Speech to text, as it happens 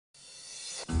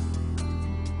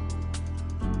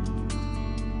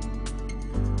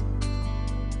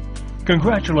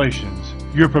Congratulations!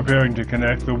 You're preparing to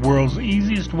connect the world's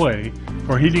easiest way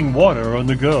for heating water on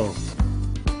the go.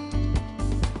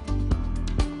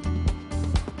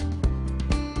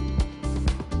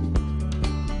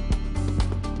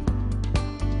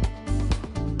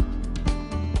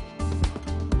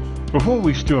 Before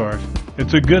we start,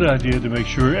 it's a good idea to make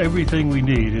sure everything we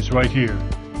need is right here,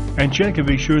 and check and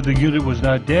be sure the unit was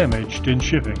not damaged in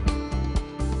shipping.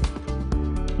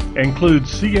 Includes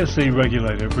CSA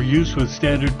regulator for use with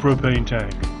standard propane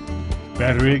tank.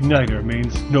 Battery igniter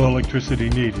means no electricity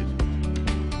needed.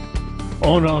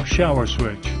 On-off shower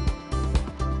switch.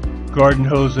 Garden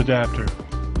hose adapter.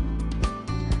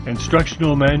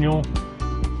 Instructional manual.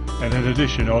 And in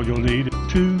addition, all you'll need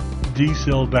is 2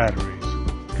 D-cell batteries.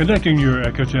 Connecting your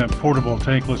Eccotemp portable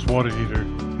tankless water heater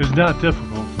is not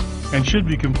difficult and should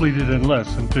be completed in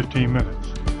less than 15 minutes.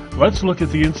 Let's look at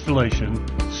the installation,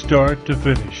 start to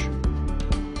finish.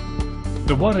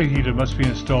 The water heater must be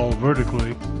installed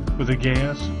vertically with the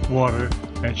gas, water,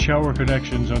 and shower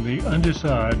connections on the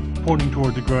underside pointing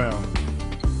toward the ground,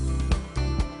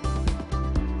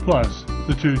 plus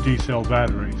the 2 D-cell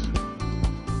batteries.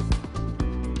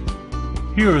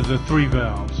 Here are the 3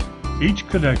 valves. Each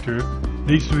connector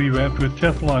needs to be wrapped with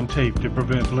Teflon tape to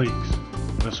prevent leaks.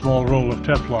 A small roll of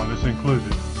Teflon is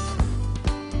included.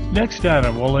 Next,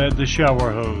 Adam will add the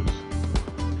shower hose.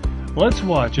 Let's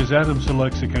watch as Adam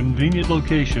selects a convenient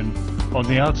location on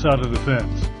the outside of the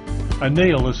fence. A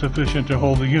nail is sufficient to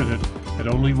hold the unit. It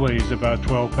only weighs about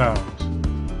 12 pounds.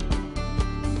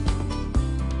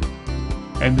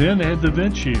 And then add the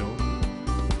vent shield.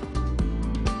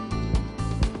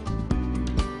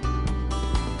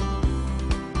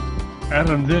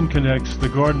 Adam then connects the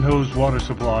garden hose water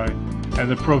supply and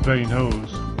the propane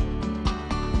hose.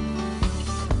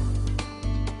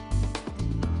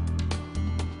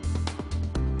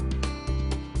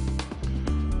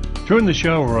 Turn the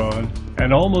shower on,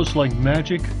 and almost like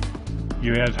magic,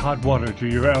 you add hot water to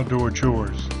your outdoor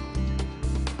chores.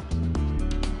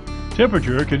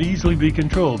 Temperature can easily be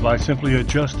controlled by simply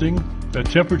adjusting the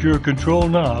temperature control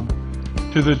knob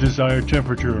to the desired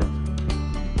temperature.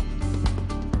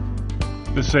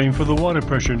 The same for the water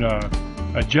pressure knob.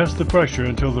 Adjust the pressure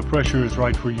until the pressure is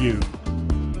right for you.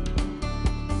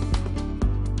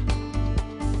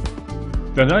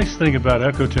 The nice thing about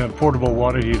Eccotemp portable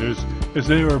water heaters is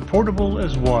they are portable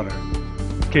as water.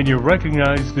 Can you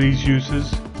recognize these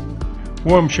uses?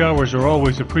 Warm showers are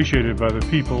always appreciated by the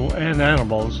people and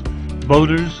animals,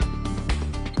 boaters,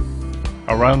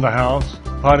 around the house,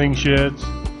 potting sheds.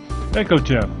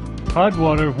 Eccotemp, hot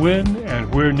water when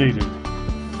and where needed.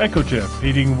 Eccotemp,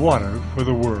 heating water for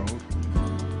the world.